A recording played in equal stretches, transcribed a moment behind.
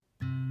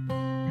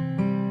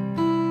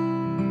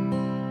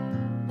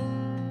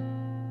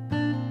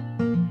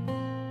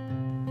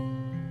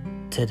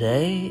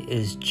Today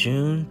is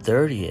June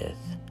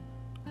 30th.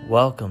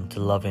 Welcome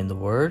to Loving the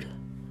Word.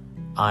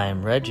 I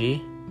am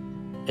Reggie.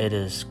 It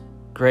is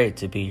great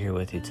to be here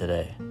with you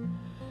today.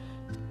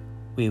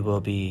 We will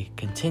be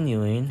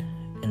continuing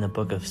in the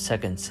book of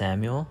 2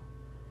 Samuel,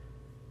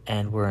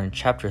 and we're in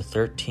chapter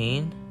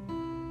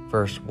 13,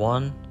 verse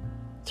 1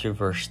 through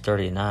verse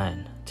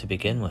 39 to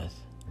begin with.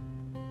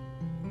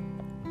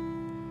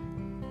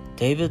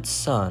 David's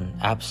son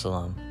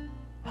Absalom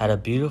had a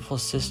beautiful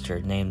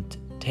sister named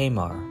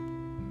Tamar.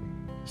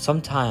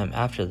 Sometime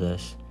after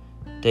this,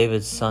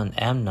 David's son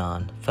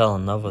Amnon fell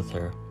in love with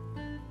her.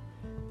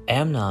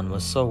 Amnon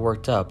was so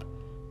worked up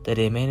that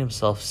he made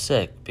himself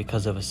sick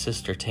because of his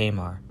sister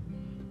Tamar.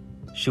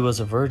 She was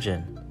a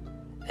virgin,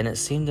 and it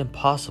seemed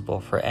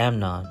impossible for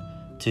Amnon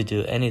to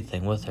do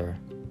anything with her.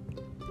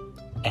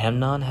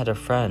 Amnon had a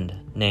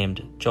friend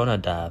named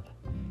Jonadab,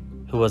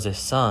 who was a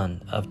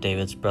son of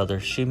David's brother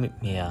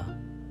Shimeah.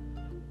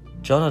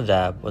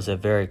 Jonadab was a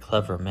very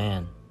clever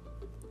man.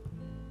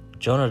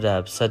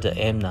 Jonadab said to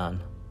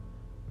Amnon,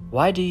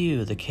 "Why do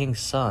you, the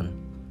king's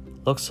son,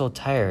 look so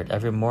tired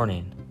every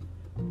morning?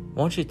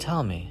 Won't you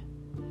tell me?"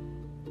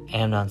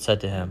 Amnon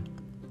said to him,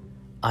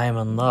 "I am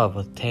in love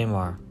with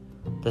Tamar,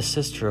 the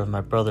sister of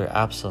my brother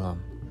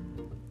Absalom."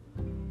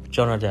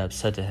 Jonadab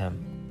said to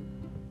him,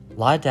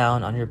 "Lie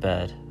down on your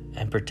bed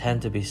and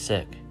pretend to be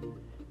sick.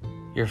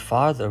 Your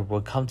father will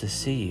come to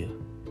see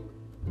you.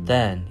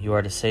 Then you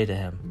are to say to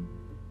him,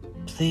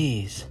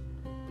 'Please,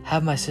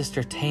 have my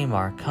sister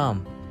Tamar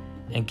come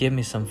and give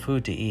me some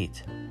food to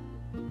eat.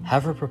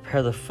 Have her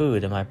prepare the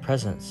food in my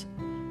presence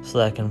so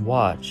that I can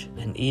watch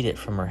and eat it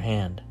from her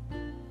hand.'"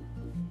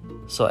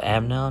 So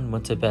Amnon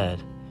went to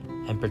bed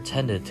and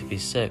pretended to be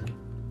sick,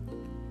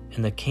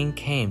 and the king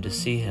came to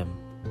see him.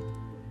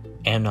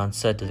 Amnon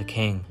said to the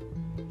king,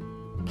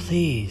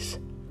 "Please,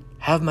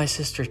 have my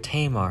sister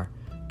Tamar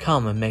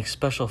come and make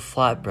special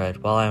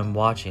flatbread while I am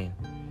watching.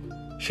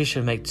 She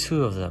should make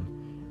 2 of them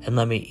and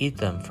let me eat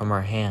them from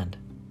her hand."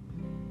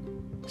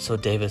 So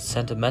David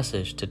sent a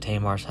message to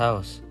Tamar's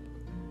house,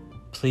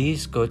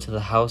 "Please go to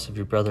the house of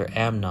your brother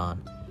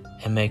Amnon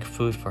and make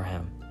food for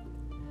him."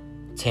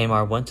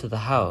 Tamar went to the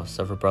house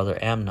of her brother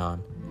Amnon,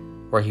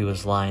 where he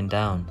was lying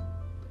down.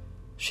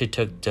 She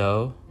took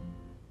dough,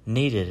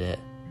 kneaded it,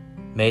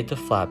 made the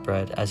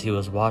flatbread as he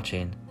was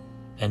watching,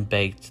 and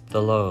baked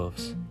the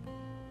loaves.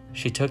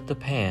 She took the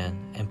pan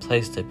and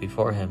placed it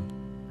before him,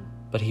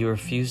 but he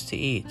refused to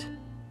eat.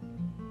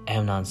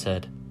 Amnon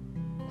said,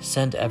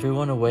 "Send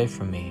everyone away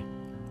from me."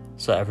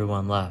 So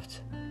everyone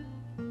left.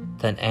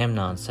 Then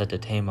Amnon said to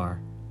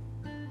Tamar,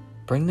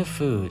 "Bring the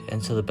food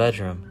into the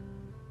bedroom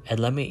and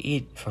let me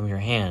eat from your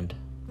hand."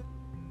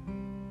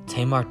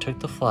 Tamar took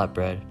the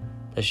flatbread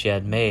that she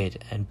had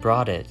made and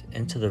brought it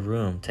into the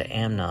room to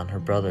Amnon her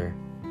brother.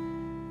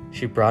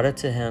 She brought it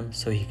to him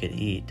so he could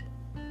eat.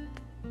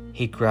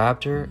 He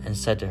grabbed her and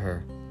said to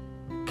her,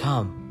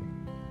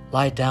 "Come,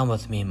 lie down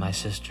with me, my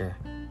sister."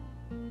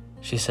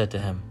 She said to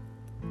him,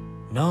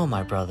 "No,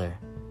 my brother.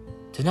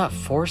 Do not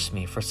force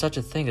me, for such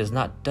a thing is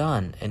not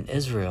done in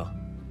Israel.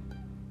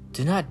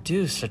 Do not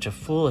do such a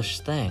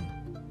foolish thing.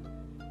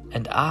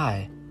 And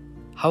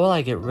how will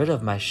I get rid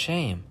of my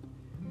shame?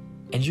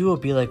 And you will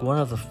be like one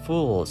of the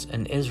fools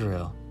in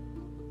Israel.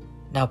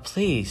 Now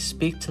please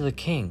speak to the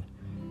king,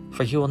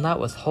 for he will not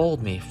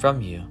withhold me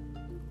from you."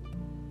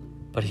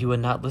 But he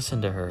would not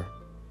listen to her.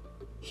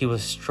 He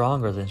was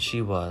stronger than she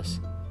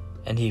was,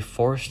 and he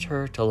forced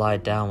her to lie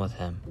down with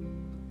him.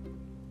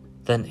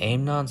 Then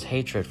Amnon's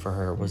hatred for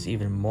her was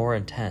even more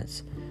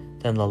intense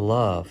than the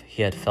love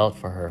he had felt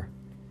for her.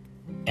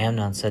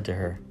 Amnon said to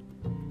her,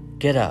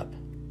 "Get up,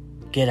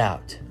 get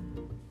out."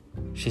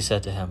 She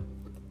said to him,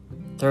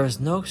 "There is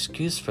no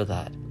excuse for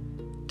that.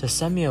 To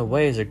send me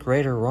away is a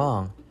greater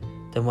wrong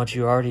than what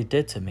you already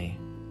did to me."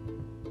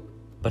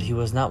 But he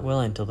was not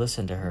willing to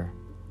listen to her.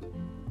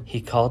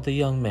 He called the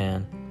young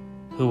man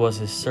who was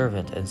his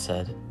servant and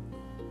said,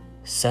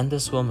 "Send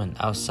this woman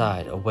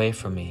outside away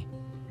from me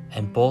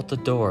and bolt the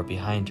door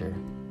behind her."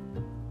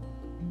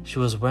 She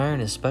was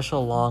wearing a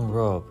special long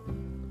robe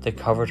that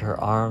covered her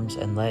arms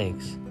and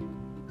legs.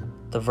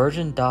 The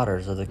virgin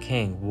daughters of the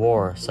king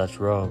wore such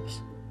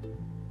robes.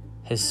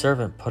 His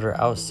servant put her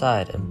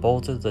outside and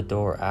bolted the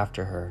door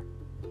after her.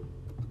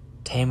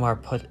 Tamar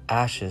put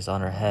ashes on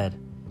her head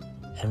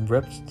and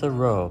ripped the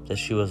robe that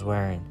she was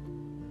wearing.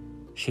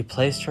 She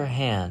placed her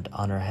hand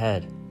on her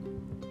head,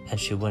 and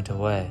she went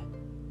away,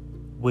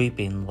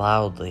 weeping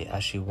loudly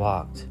as she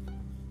walked.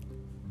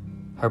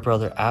 Her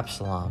brother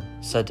Absalom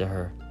said to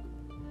her,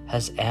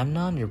 "Has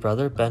Amnon your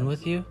brother been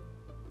with you?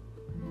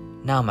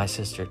 Now, my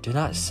sister, do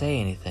not say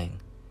anything.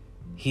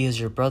 He is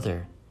your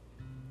brother.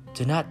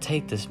 Do not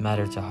take this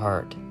matter to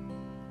heart."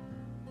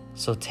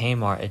 So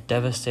Tamar, a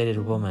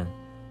devastated woman,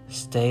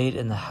 stayed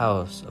in the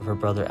house of her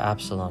brother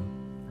Absalom.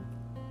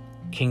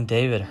 King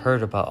David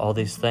heard about all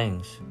these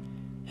things,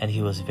 and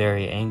he was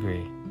very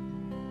angry.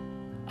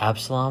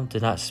 Absalom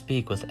did not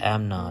speak with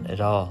Amnon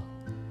at all,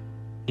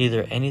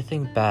 neither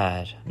anything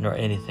bad nor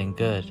anything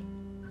good.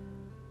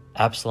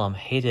 Absalom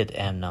hated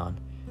Amnon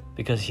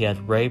because he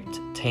had raped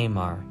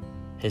Tamar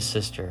his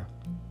sister.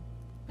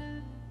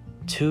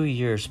 2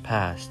 years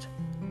passed.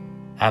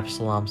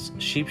 Absalom's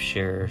sheep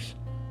shearers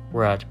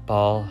were at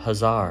Baal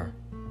Hazar,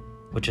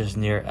 which is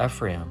near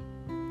Ephraim.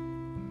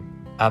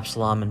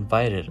 Absalom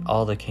invited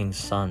all the king's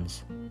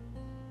sons.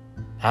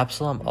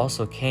 Absalom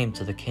also came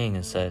to the king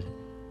and said,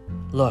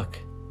 "Look,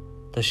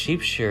 the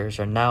sheep shearers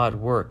are now at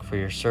work for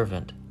your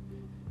servant.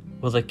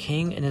 Will the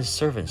king and his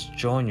servants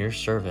join your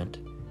servant,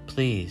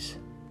 please?"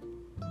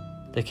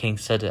 The king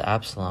said to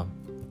Absalom,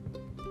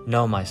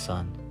 "No, my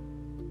son,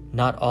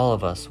 not all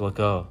of us will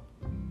go.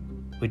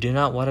 We do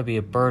not want to be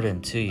a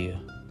burden to you."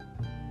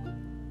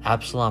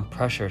 Absalom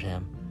pressured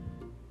him,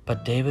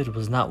 but David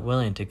was not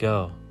willing to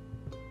go,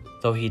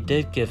 though he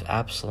did give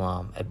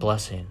Absalom a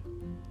blessing.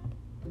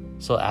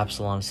 So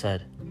Absalom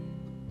said,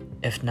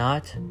 "If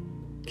not,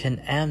 can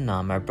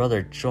Amnon my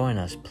brother join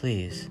us,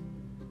 please?"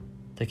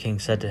 The king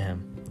said to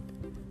him,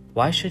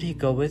 "Why should he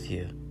go with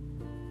you?"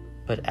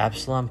 But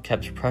Absalom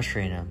kept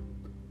pressuring him.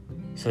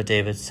 So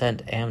David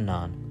sent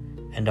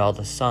Amnon and all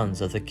the sons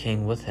of the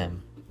king with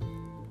him.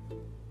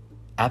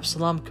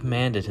 Absalom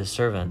commanded his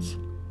servants,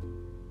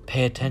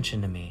 "Pay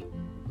attention to me,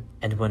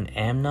 and when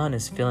Amnon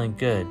is feeling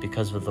good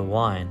because of the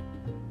wine,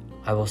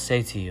 I will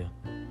say to you,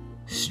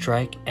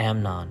 'Strike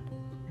Amnon.'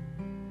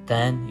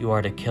 Then you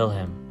are to kill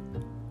him.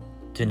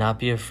 Do not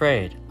be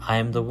afraid, I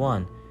am the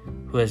one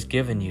who has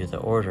given you the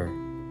order.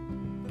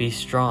 Be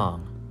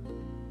strong,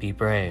 be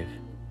brave."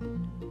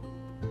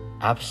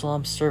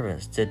 Absalom's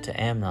servants did to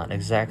Amnon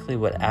exactly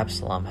what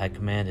Absalom had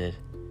commanded.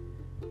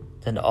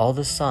 Then all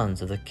the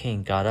sons of the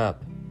king got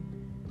up.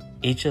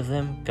 Each of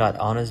them got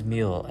on his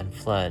mule and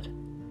fled.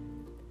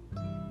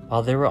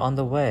 While they were on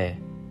the way,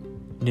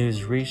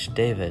 news reached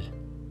David.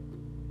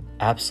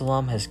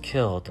 "Absalom has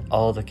killed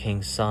all the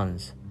king's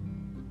sons.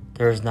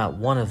 There is not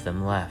one of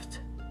them left."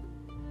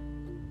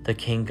 The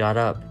king got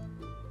up,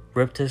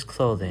 ripped his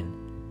clothing,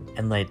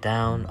 and lay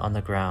down on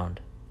the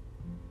ground.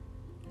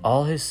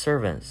 All his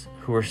servants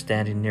who were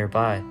standing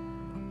nearby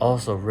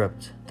also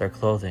ripped their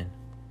clothing.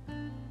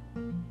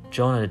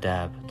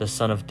 Jonadab, the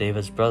son of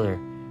David's brother,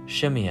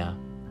 Shimeah,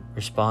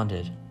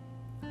 responded,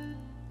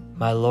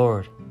 "My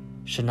lord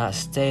should not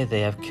say they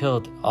have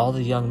killed all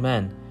the young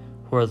men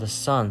who are the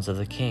sons of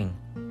the king,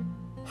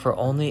 for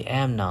only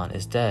Amnon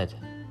is dead."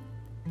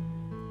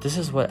 This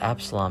is what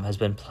Absalom has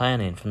been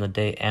planning from the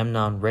day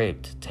Amnon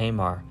raped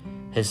Tamar,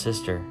 his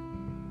sister.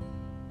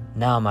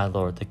 Now, my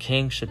lord, the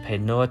king should pay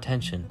no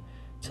attention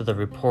to the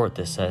report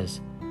that says,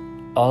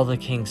 "All the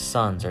king's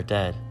sons are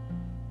dead,"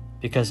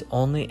 because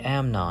only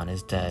Amnon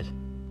is dead.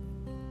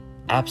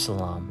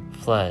 Absalom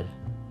fled.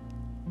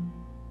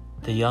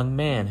 The young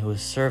man who was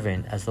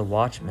serving as the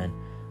watchman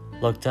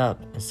looked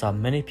up and saw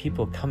many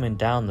people coming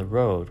down the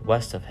road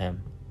west of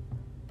him,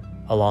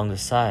 along the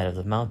side of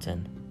the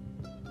mountain.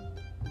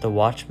 The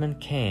watchman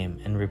came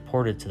and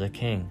reported to the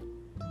king,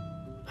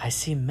 "I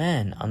see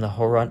men on the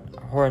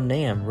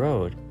Horonaim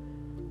road,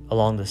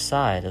 along the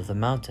side of the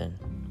mountain."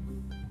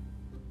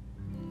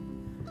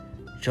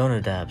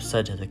 Jonadab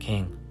said to the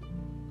king,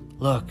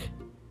 "Look,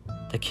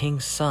 the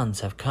king's sons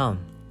have come.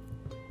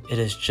 It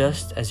is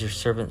just as your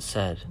servant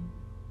said."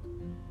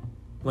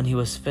 When he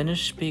was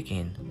finished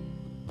speaking,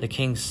 the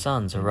king's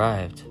sons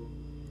arrived.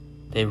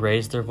 They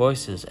raised their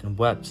voices and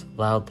wept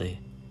loudly.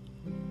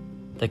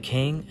 The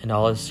king and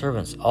all his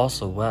servants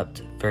also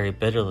wept very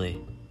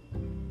bitterly.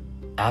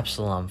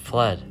 Absalom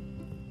fled.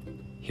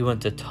 He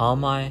went to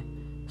Talmai,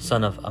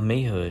 son of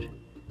Ammihud,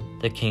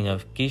 the king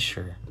of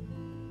Geshur.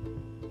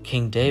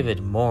 King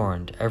David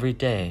mourned every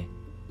day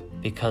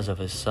because of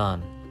his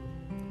son.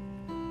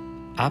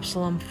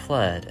 Absalom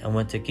fled and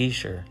went to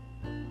Geshur.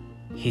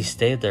 He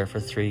stayed there for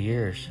 3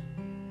 years.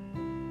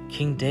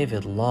 King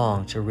David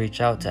longed to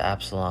reach out to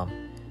Absalom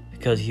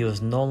because he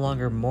was no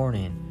longer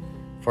mourning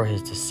for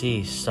his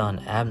deceased son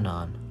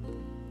Amnon.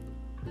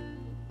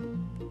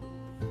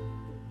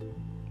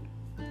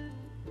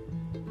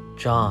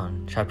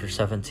 John chapter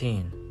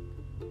 17.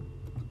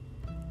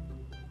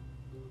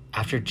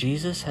 After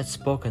Jesus had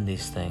spoken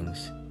these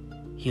things,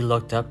 he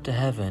looked up to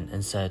heaven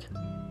and said,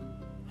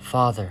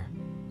 "Father,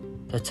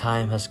 the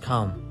time has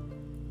come.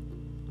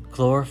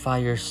 Glorify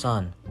your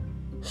Son,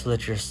 so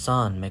that your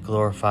Son may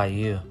glorify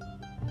you.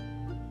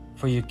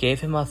 For you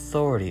gave him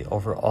authority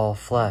over all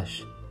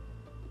flesh,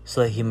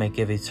 so that he may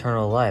give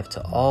eternal life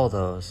to all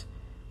those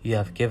you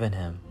have given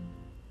him.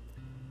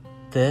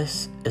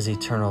 This is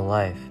eternal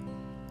life,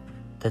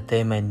 that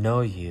they may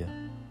know you,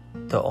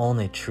 the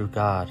only true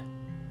God,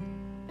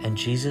 and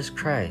Jesus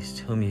Christ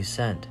whom you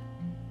sent.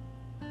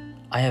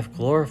 I have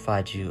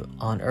glorified you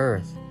on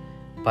earth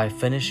by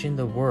finishing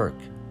the work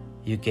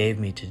you gave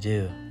me to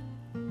do.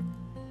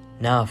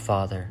 Now,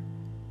 Father,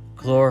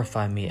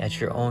 glorify me at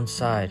your own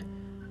side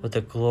with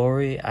the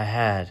glory I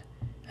had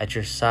at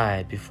your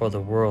side before the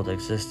world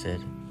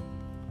existed.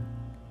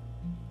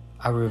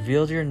 I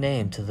revealed your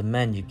name to the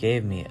men you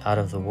gave me out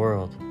of the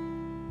world.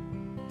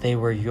 They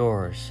were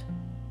yours.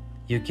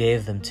 You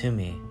gave them to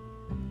me,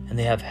 and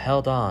they have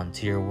held on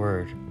to your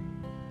word.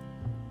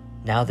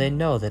 Now they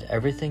know that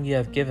everything you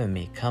have given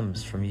me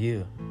comes from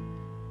you.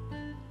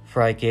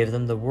 For I gave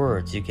them the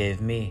words you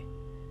gave me,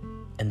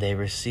 and they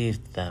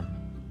received them.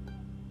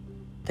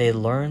 They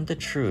learned the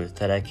truth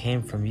that I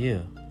came from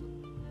you.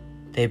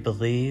 They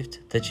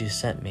believed that you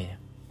sent me.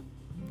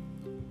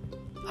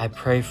 I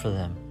pray for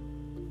them.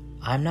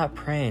 I'm not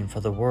praying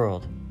for the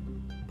world,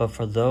 but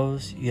for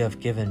those you have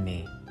given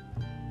me,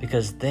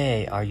 because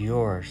they are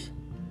yours.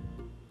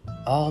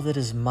 All that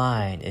is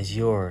mine is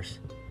yours,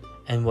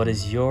 and what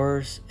is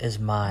yours is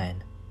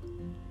mine,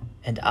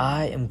 and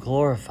I am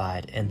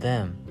glorified in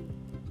them.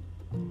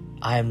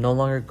 I am no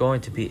longer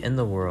going to be in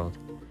the world,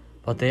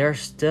 but they are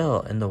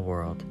still in the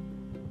world,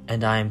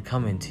 and I am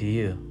coming to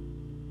you.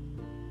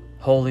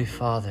 Holy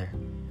Father,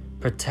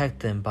 protect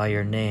them by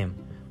your name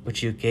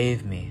which you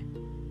gave me,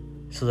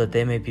 so that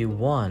they may be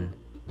one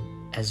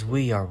as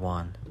we are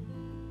one.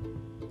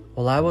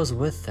 While I was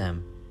with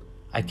them,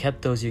 I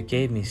kept those you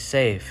gave me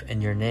safe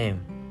in your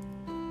name.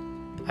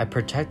 I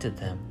protected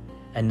them,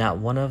 and not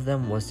one of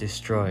them was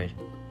destroyed,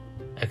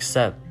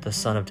 except the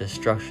son of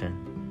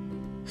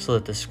destruction, so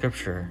that the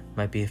scripture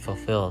might be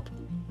fulfilled.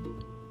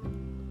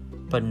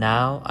 But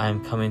now I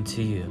am coming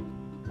to you,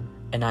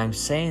 and I am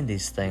saying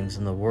these things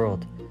in the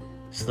world,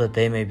 so that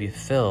they may be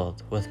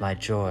filled with my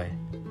joy.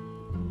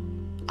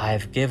 I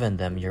have given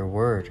them your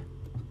word.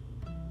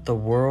 The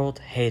world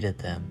hated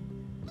them,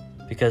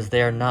 because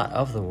they are not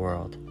of the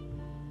world,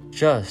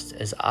 just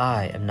as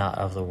I am not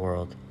of the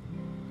world.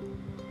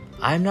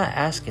 I am not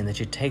asking that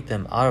you take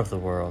them out of the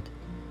world,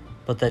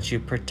 but that you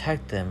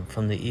protect them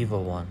from the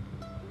evil one.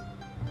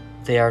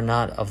 They are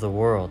not of the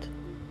world,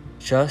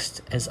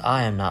 just as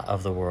I am not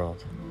of the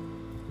world.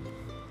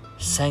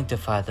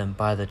 Sanctify them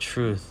by the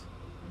truth.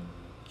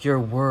 Your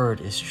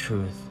word is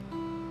truth.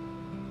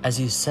 As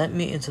you sent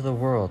me into the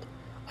world,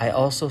 I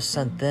also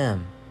sent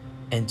them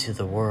into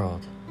the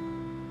world.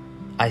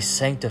 I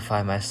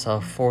sanctify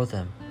myself for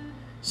them,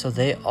 so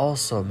they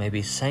also may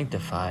be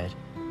sanctified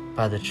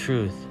by the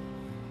truth.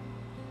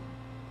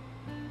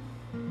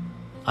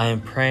 I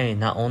am praying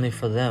not only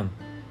for them,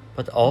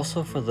 but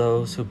also for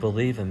those who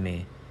believe in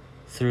me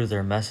through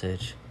their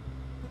message.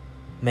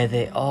 May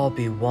they all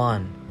be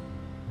one,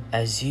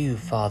 as you,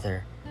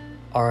 Father,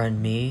 are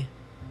in me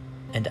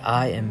and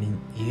I am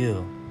in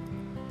you.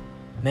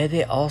 May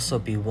they also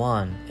be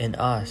one in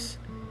us,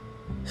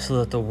 so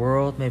that the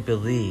world may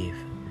believe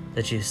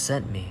that you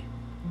sent me.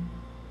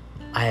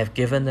 I have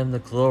given them the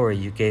glory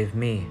you gave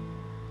me,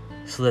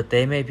 so that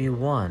they may be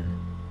one,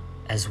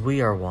 as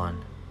we are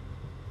one.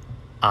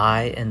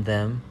 I and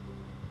them,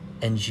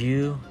 and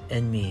you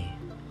and me.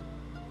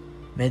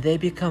 May they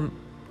become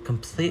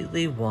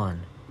completely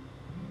one,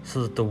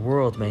 so that the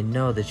world may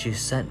know that you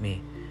sent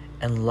me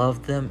and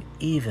loved them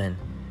even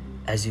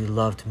as you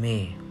loved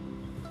me.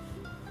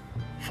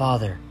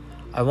 Father,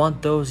 I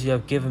want those you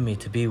have given me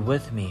to be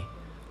with me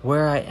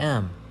where I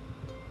am,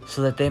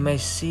 so that they may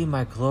see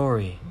my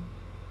glory,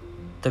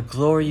 the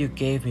glory you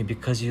gave me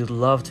because you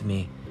loved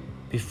me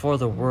before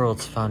the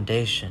world's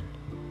foundation.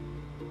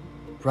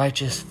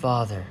 Righteous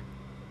Father,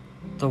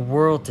 the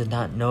world did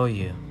not know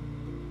you,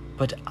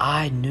 but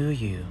I knew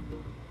you,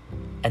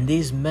 and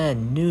these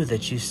men knew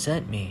that you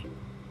sent me.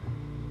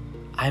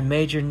 I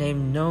made your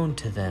name known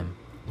to them,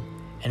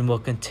 and will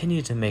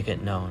continue to make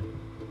it known,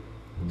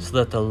 so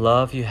that the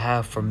love you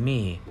have for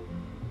me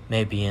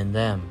may be in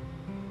them,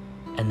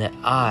 and that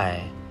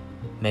I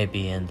may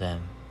be in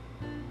them.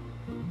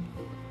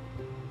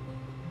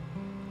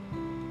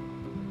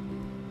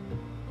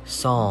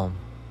 Psalm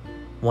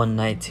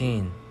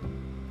 119,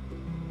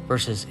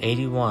 verses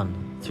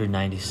 81 through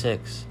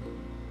 96.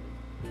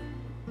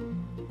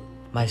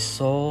 My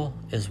soul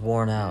is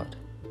worn out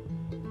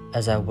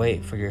as I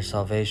wait for your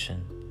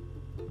salvation.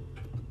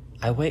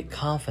 I wait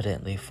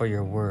confidently for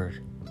your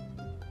word.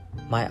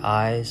 My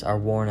eyes are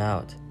worn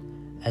out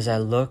as I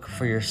look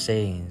for your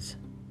sayings.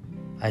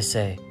 I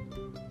say,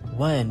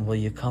 when will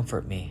you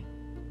comfort me?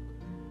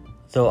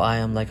 Though I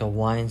am like a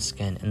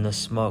wineskin in the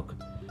smoke,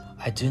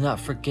 I do not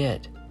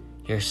forget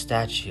your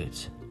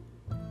statutes.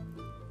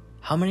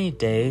 How many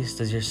days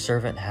does your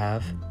servant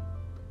have?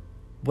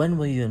 When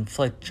will you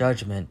inflict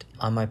judgment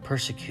on my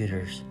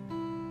persecutors?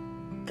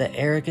 The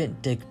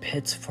arrogant dig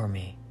pits for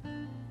me.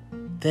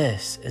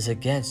 This is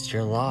against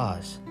your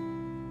laws.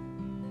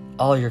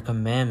 All your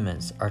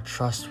commandments are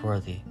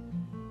trustworthy.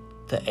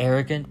 The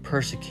arrogant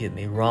persecute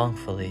me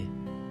wrongfully.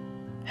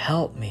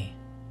 Help me.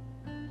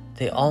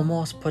 They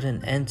almost put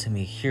an end to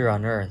me here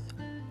on earth,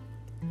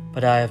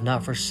 but I have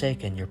not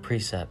forsaken your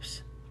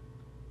precepts.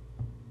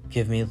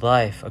 Give me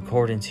life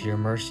according to your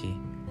mercy,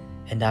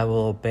 and I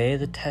will obey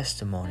the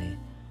testimony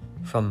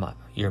from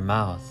your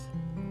mouth.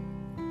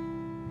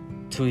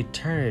 To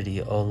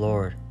eternity, O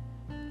Lord,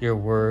 your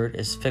word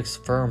is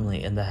fixed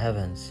firmly in the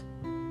heavens.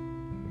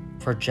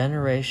 For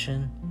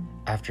generation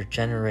after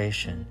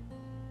generation,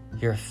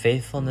 your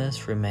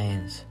faithfulness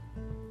remains.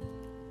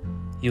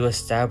 You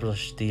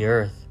established the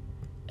earth,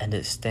 and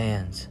it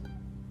stands.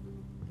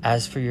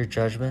 As for your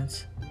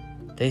judgments,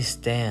 they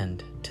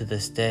stand to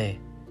this day,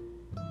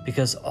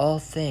 because all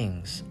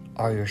things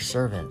are your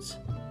servants.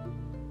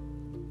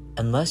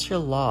 Unless your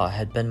law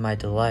had been my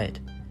delight,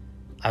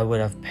 I would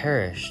have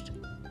perished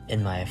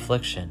in my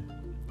affliction.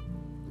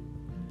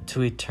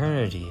 To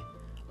eternity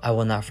I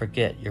will not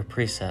forget your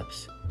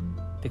precepts,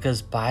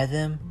 because by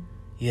them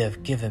you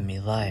have given me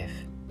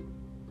life.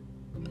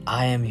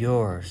 I am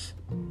yours.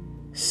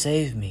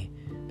 Save me,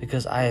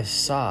 because I have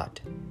sought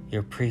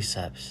your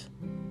precepts.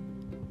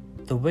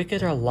 The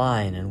wicked are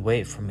lying in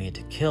wait for me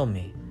to kill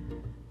me,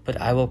 but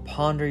I will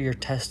ponder your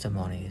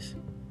testimonies.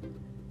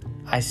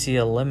 I see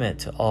a limit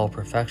to all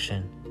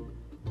perfection,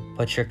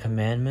 but your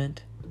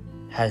commandment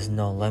has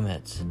no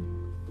limits.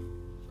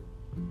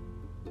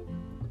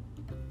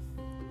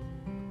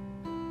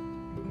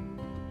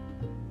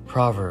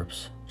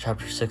 Proverbs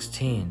chapter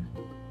 16,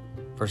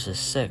 verses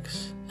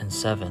 6 and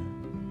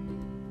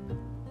 7.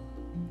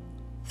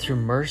 Through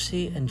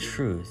mercy and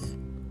truth,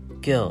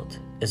 guilt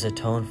is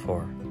atoned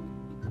for,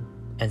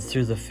 and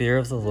through the fear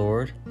of the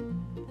Lord,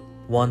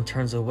 one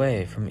turns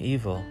away from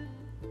evil.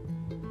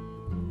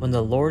 When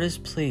the Lord is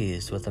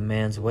pleased with a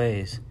man's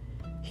ways,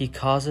 he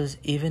causes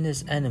even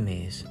his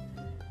enemies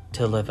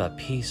to live at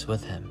peace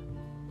with him.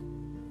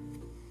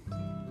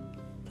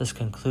 This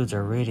concludes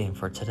our reading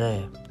for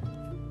today.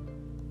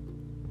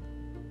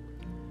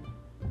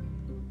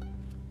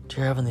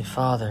 Dear Heavenly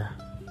Father,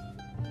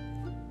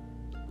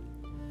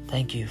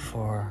 thank you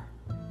for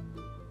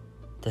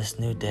this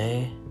new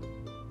day.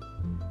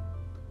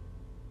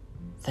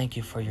 Thank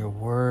you for your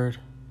word,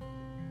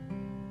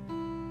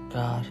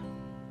 God.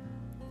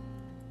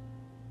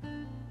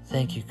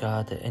 Thank you,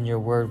 God, that in your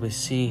word we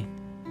see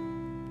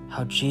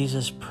how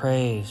Jesus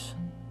prays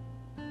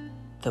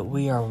that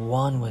we are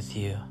one with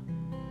you.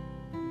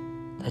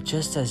 That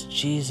just as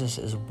Jesus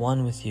is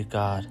one with you,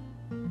 God,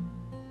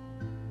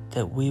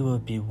 that we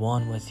would be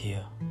one with you.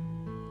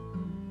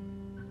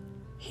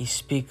 He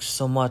speaks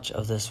so much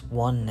of this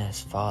oneness,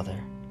 Father,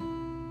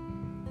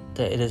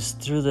 that it is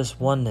through this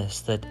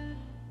oneness that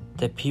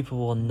people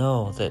will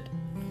know that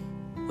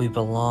we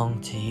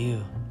belong to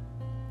you,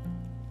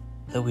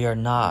 that we are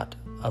not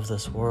of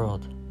this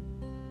world,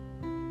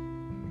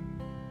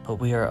 but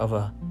we are of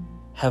a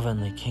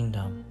heavenly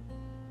kingdom,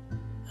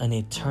 an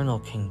eternal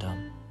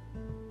kingdom,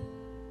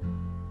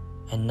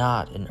 and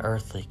not an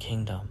earthly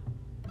kingdom.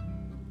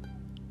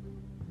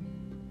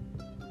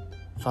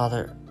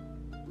 Father,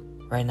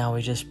 right now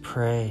we just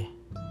pray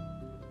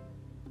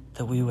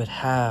that we would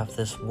have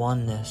this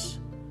oneness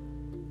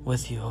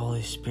with you,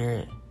 Holy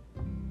Spirit.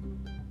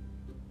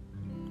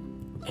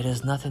 It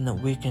is nothing that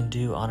we can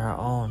do on our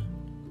own,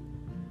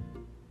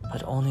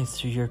 but only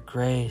through your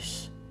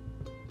grace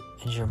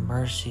and your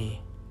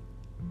mercy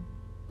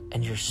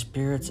and your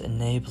Spirit's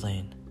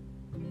enabling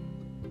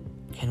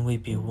can we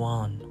be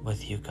one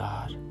with you,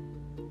 God.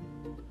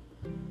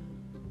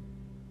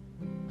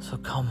 So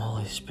come,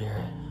 Holy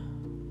Spirit.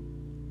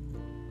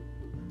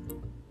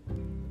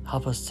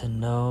 Help us to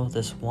know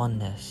this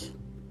oneness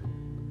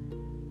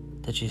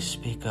that you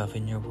speak of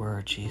in your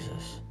word,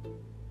 Jesus.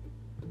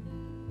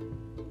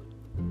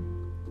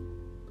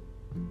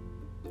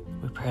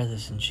 We pray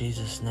this in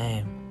Jesus'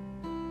 name.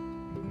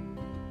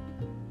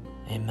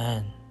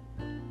 Amen.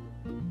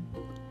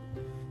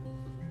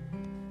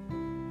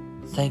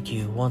 Thank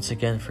you once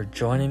again for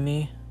joining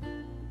me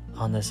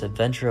on this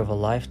adventure of a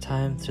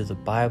lifetime through the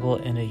Bible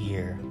in a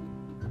year.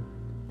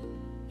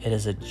 It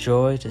is a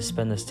joy to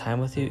spend this time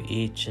with you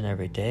each and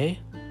every day.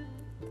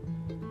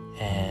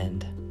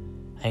 And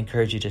I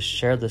encourage you to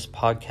share this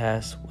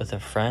podcast with a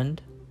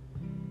friend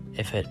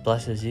if it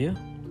blesses you.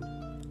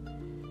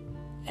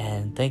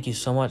 And thank you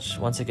so much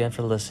once again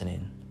for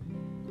listening.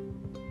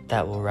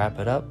 That will wrap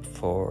it up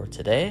for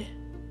today.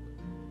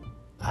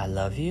 I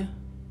love you,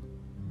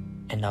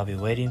 and I'll be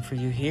waiting for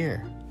you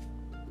here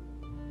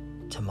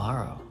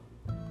tomorrow.